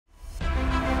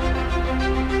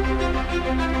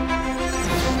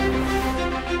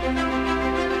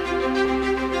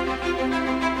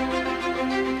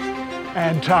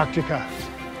Antarctica,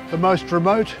 the most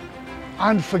remote,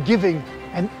 unforgiving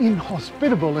and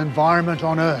inhospitable environment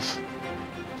on Earth.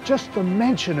 Just the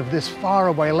mention of this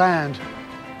faraway land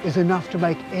is enough to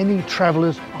make any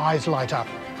traveller's eyes light up.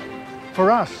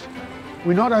 For us,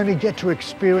 we not only get to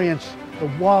experience the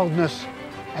wildness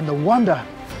and the wonder,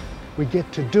 we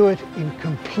get to do it in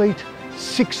complete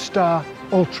 6-star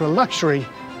ultra luxury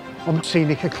on the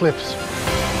Scenic Eclipse.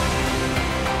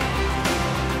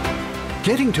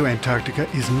 Getting to Antarctica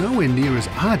is nowhere near as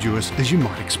arduous as you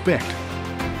might expect.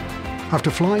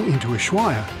 After flying into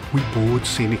Ushuaia, we board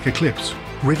Scenic Eclipse,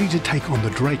 ready to take on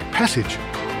the Drake Passage.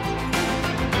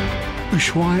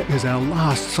 Ushuaia is our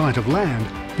last sight of land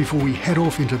before we head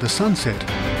off into the sunset.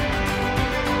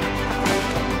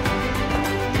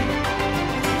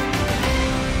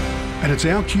 And it's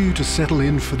our cue to settle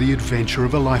in for the adventure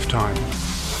of a lifetime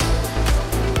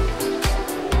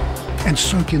and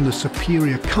soak in the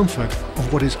superior comfort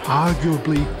of what is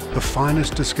arguably the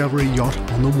finest Discovery yacht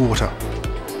on the water.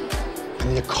 And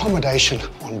the accommodation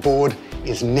on board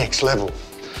is next level.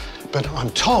 But I'm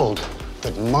told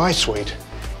that my suite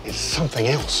is something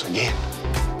else again.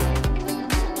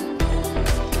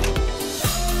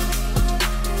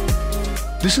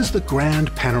 This is the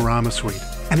Grand Panorama Suite,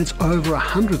 and it's over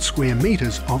 100 square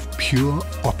metres of pure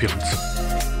opulence.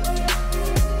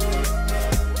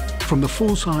 From the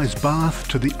full-size bath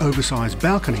to the oversized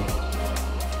balcony,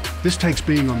 this takes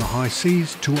being on the high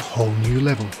seas to a whole new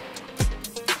level.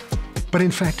 But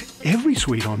in fact, every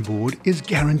suite on board is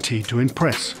guaranteed to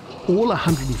impress. All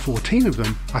 114 of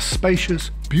them are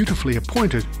spacious, beautifully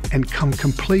appointed, and come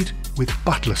complete with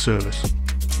butler service.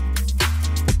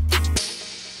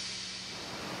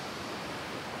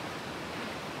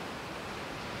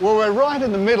 Well, we're right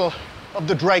in the middle of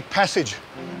the Drake Passage,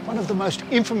 one of the most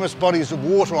infamous bodies of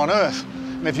water on Earth.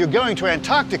 And if you're going to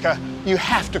Antarctica, you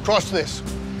have to cross this.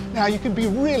 Now, you can be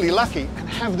really lucky and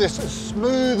have this as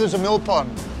smooth as a mill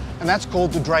pond, and that's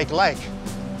called the Drake Lake.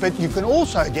 But you can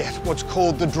also get what's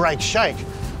called the Drake Shake,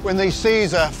 when these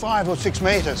seas are 5 or 6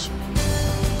 metres.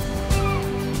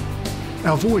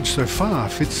 Our voyage so far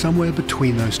fits somewhere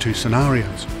between those two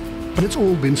scenarios, but it's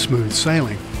all been smooth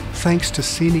sailing, thanks to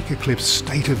Scenic Eclipse's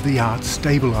state-of-the-art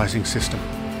stabilising system.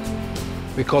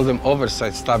 We call them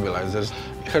oversight stabilizers.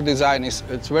 Her design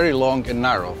it's very long and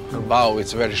narrow. Her bow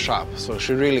is very sharp, so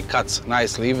she really cuts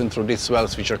nicely even through these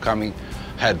swells which are coming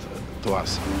head to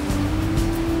us.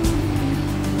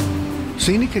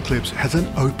 Scenic Eclipse has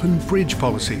an open bridge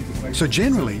policy, so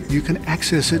generally you can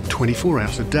access it 24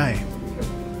 hours a day.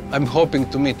 I'm hoping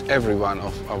to meet every one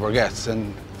of our guests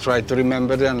and try to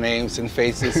remember their names and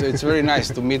faces. So it's very nice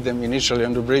to meet them initially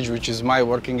on the bridge, which is my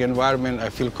working environment. I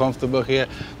feel comfortable here.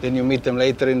 Then you meet them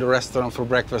later in the restaurant for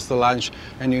breakfast or lunch,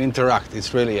 and you interact.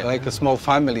 It's really like a small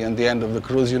family. At the end of the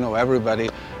cruise, you know everybody.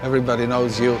 Everybody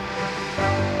knows you.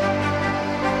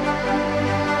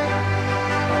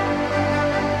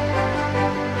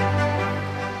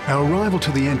 Our arrival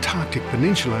to the Antarctic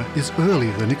Peninsula is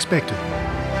earlier than expected.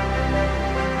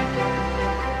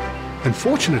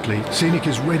 Unfortunately, Scenic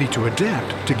is ready to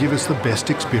adapt to give us the best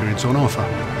experience on offer.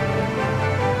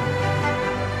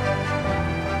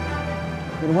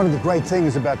 You know, one of the great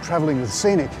things about travelling with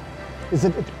Scenic is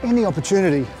that at any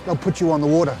opportunity, they'll put you on the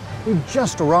water. We've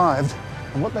just arrived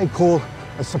on what they call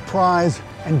a surprise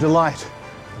and delight.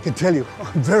 I can tell you,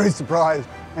 I'm very surprised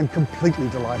and completely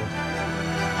delighted.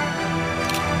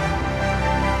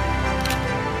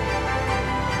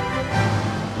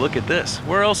 Look at this.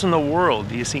 Where else in the world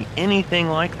do you see anything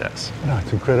like this? No,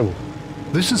 it's incredible.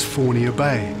 This is Faunia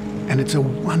Bay, and it's a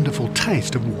wonderful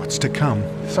taste of what's to come.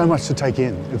 So much to take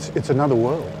in. It's another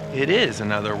world. It is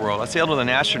another world. I sailed with an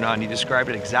astronaut, and he described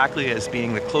it exactly as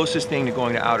being the closest thing to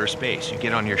going to outer space. You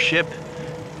get on your ship,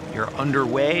 you're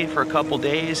underway for a couple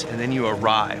days, and then you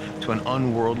arrive to an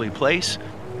unworldly place.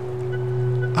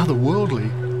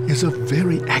 Otherworldly is a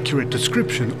very accurate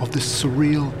description of this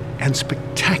surreal and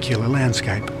spectacular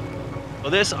landscape. Well,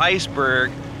 this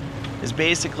iceberg is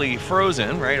basically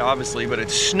frozen, right, obviously, but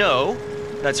it's snow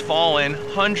that's fallen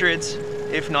hundreds,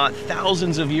 if not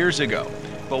thousands of years ago.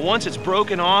 But once it's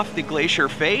broken off the glacier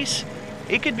face,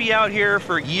 it could be out here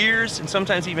for years and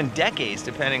sometimes even decades,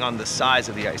 depending on the size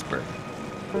of the iceberg.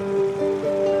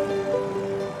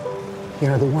 You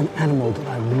know, the one animal that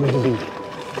I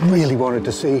really wanted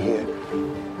to see here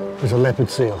was a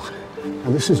leopard seal.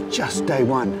 And this is just day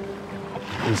one.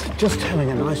 He's just having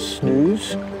a nice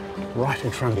snooze right in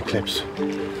front of the Eclipse.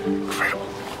 Incredible.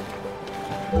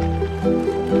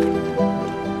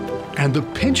 And the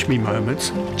pinch me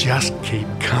moments just keep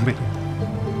coming.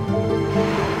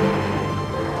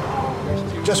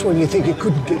 Just when you think it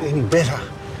couldn't get any better,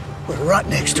 we're right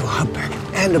next to a humpback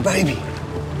and a baby.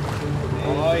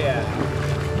 Oh yeah.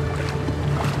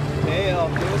 Tail,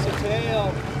 give us a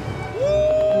tail.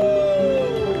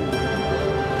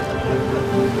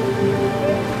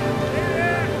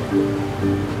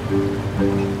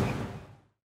 Woo!